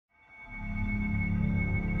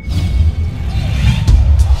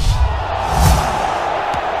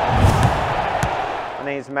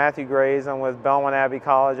name is Matthew Graves. I'm with Belmont Abbey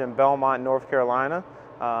College in Belmont, North Carolina.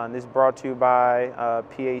 And this is brought to you by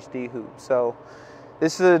PhD Hoop. So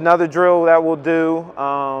this is another drill that we'll do,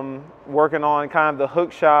 working on kind of the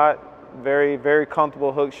hook shot, very, very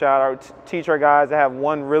comfortable hook shot. I teach our guys to have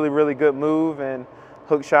one really, really good move, and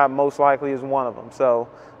hook shot most likely is one of them. So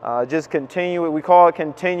just continue it. We call it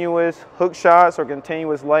continuous hook shots or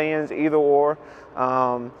continuous lay-ins, either or.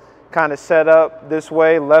 Kind of set up this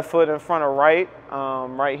way, left foot in front of right,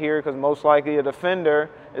 right here, because most likely a defender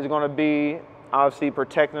is going to be obviously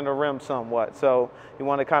protecting the rim somewhat. So you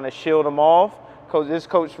want to kind of shield them off. This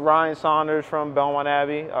Coach Ryan Saunders from Belmont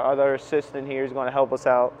Abbey, our other assistant here, is going to help us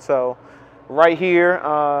out. So right here,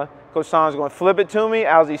 Coach Saunders is going to flip it to me.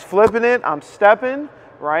 As he's flipping it, I'm stepping,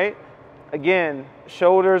 right? Again,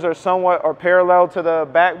 shoulders are somewhat parallel to the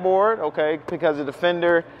backboard, okay, because the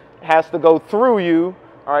defender has to go through you,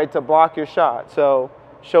 all right, to block your shot. So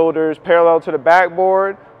shoulders parallel to the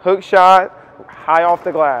backboard, hook shot, high off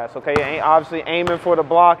the glass, okay? Obviously aiming for the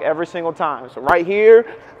block every single time. So right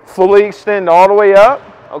here, fully extend all the way up,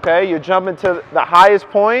 okay? You're jumping to the highest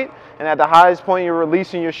point, and at the highest point, you're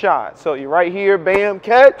releasing your shot. So you're right here, bam,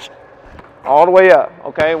 catch, all the way up,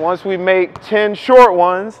 okay? Once we make 10 short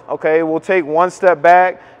ones, okay, we'll take one step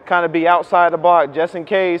back, kind of be outside the block, just in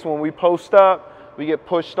case when we post up, we get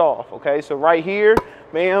pushed off, okay? So right here,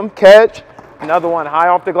 bam, catch, another one high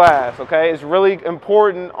off the glass, okay? It's really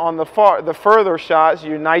important on the further shots,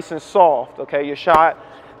 you're nice and soft, okay? Your shot,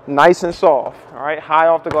 nice and soft, all right? High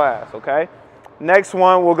off the glass, okay? Next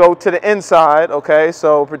one, we'll go to the inside, okay?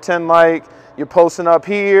 So pretend like you're posting up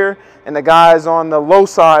here and the guy's on the low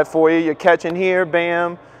side for you. You're catching here,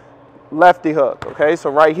 bam, lefty hook, okay?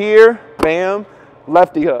 So right here, bam,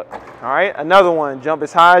 lefty hook, all right? Another one, jump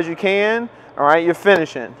as high as you can, all right? You're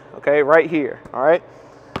finishing, okay? Right here, all right?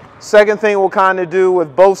 Second thing we'll kind of do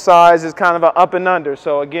with both sides is kind of an up and under.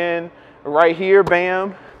 So again, right here,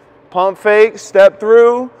 bam, pump fake, step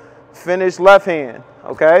through, finish left hand,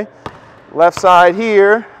 okay? Left side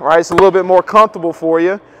here, right? It's a little bit more comfortable for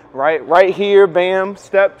you, right? Right here, bam,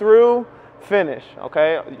 step through, finish,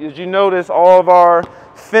 okay? As you notice, all of our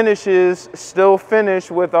finishes still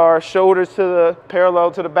finish with our shoulders to the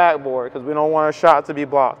parallel to the backboard, because we don't want our shot to be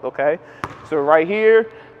blocked, okay? So right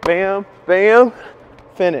here, bam, bam,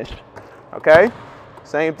 finish, okay?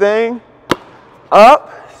 Same thing,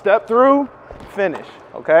 up, step through, finish,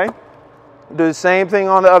 okay? Do the same thing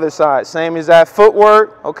on the other side, same as that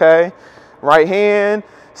footwork, okay? Right hand,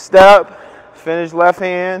 step, finish left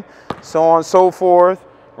hand, so on and so forth.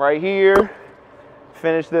 Right here,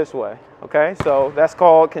 finish this way, okay? So that's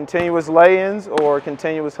called continuous lay-ins or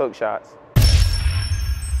continuous hook shots.